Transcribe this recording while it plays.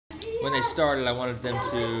when they started, I wanted them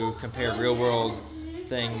to compare real-world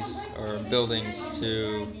things or buildings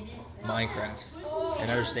to Minecraft and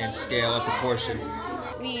understand scale and proportion.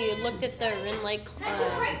 We looked at the Rend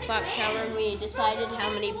Clocktower and we decided how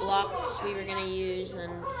many blocks we were going to use.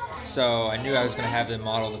 And so I knew I was going to have them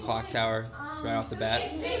model the Clocktower right off the bat.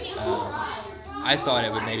 I thought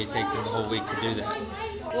it would maybe take them the whole week to do that.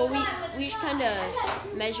 Well, we just kind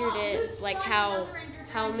of measured it, like how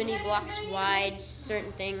many blocks wide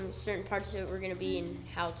certain things, certain parts of it were going to be, and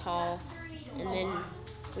how tall, and then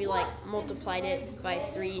we multiplied it by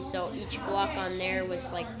 3, so each block on there was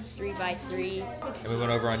 3 by 3. And we went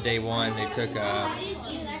over on day 1. They took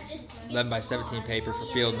 11 by 17 paper for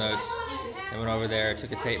field notes. They went over there,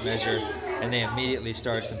 took a tape measure, and they immediately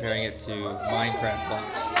started comparing it to Minecraft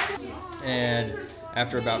blocks. And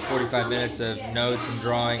after about 45 minutes of notes and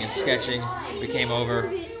drawing and sketching, we came over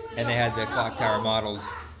and they had the Clocktower modeled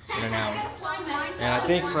in an hour. And I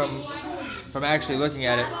think from actually looking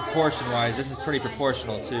at it proportion-wise, this is pretty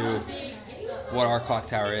proportional to what our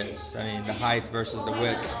Clocktower is. I mean, the height versus the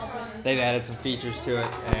width. They've added some features to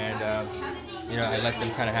it, and I let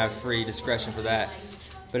them kind of have free discretion for that.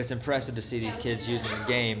 But it's impressive to see these kids using a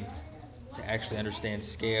game to actually understand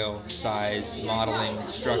scale, size, modeling,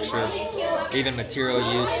 structure, even material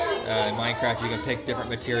use. In Minecraft, you can pick different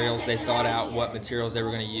materials. They thought out what materials they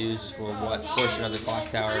were going to use for what portion of the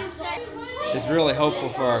Clocktower. It's really hopeful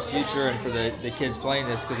for our future and for the kids playing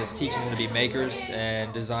this, because it's teaching them to be makers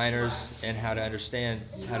and designers and how to understand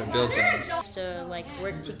how to build things. To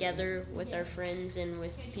work together with our friends and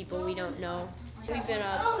with people we don't know. We've been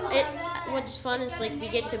what's fun is we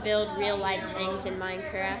get to build real life things in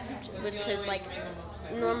Minecraft, because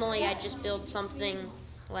normally I just build something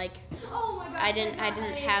I didn't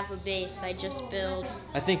have a base. I just build.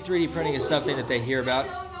 I think 3D printing is something that they hear about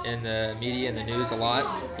in the media and the news a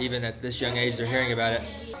lot. Even at this young age, they're hearing about it,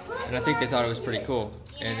 and I think they thought it was pretty cool.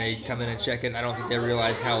 And they come in and check it. And I don't think they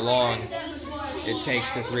realized how long it takes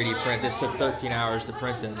to 3D print. This took 13 hours to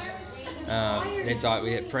print this. They thought we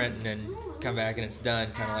hit print and then come back and it's done,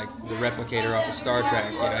 kind of like the replicator off of Star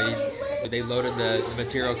Trek. They loaded the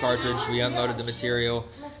material cartridge, we unloaded the material.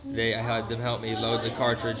 I had them help me load the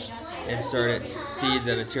cartridge, insert it, feed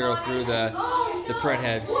the material through the print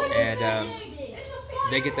heads, and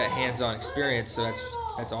they get that hands-on experience. So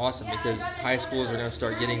that's awesome, because high schools are going to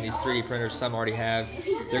start getting these 3D printers. Some already have.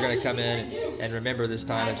 They're going to come in and remember this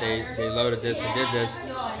time that they loaded this and did this,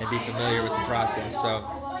 and be familiar with the process. So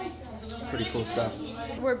pretty cool stuff.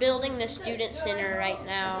 We're building the student center right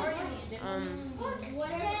now.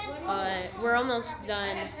 We're almost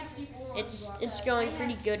done. It's going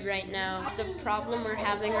pretty good right now. The problem we're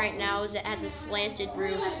having right now is it has a slanted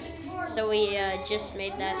roof, so we just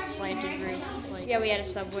made that slanted roof. Yeah, we had a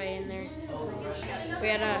subway in there.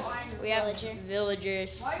 We have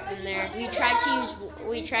villagers in there. We tried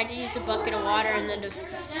to use a bucket of water in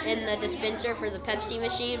the dispenser for the Pepsi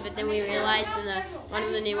machine, but then we realized in one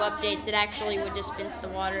of the new updates it actually would dispense the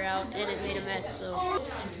water out, and it made a mess. So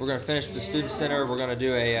we're going to finish the student center. We're going to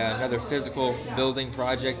do another physical building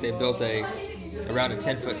project. They built around a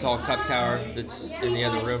 10-foot tall cup tower that's in the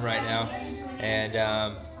other room right now, and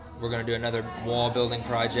we're going to do another wall building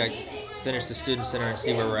project, finish the student center, and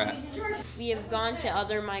see where we're at. We have gone to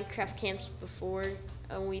other Minecraft camps before,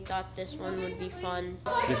 and we thought this one would be fun.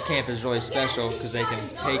 This camp is really special because they can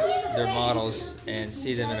take their models and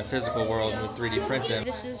see them in a physical world and 3D print them.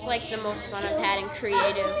 This is the most fun I've had in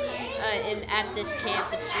creative, at this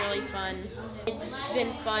camp. It's really fun. It's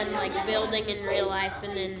been fun building in real life,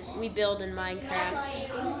 and then we build in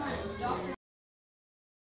Minecraft.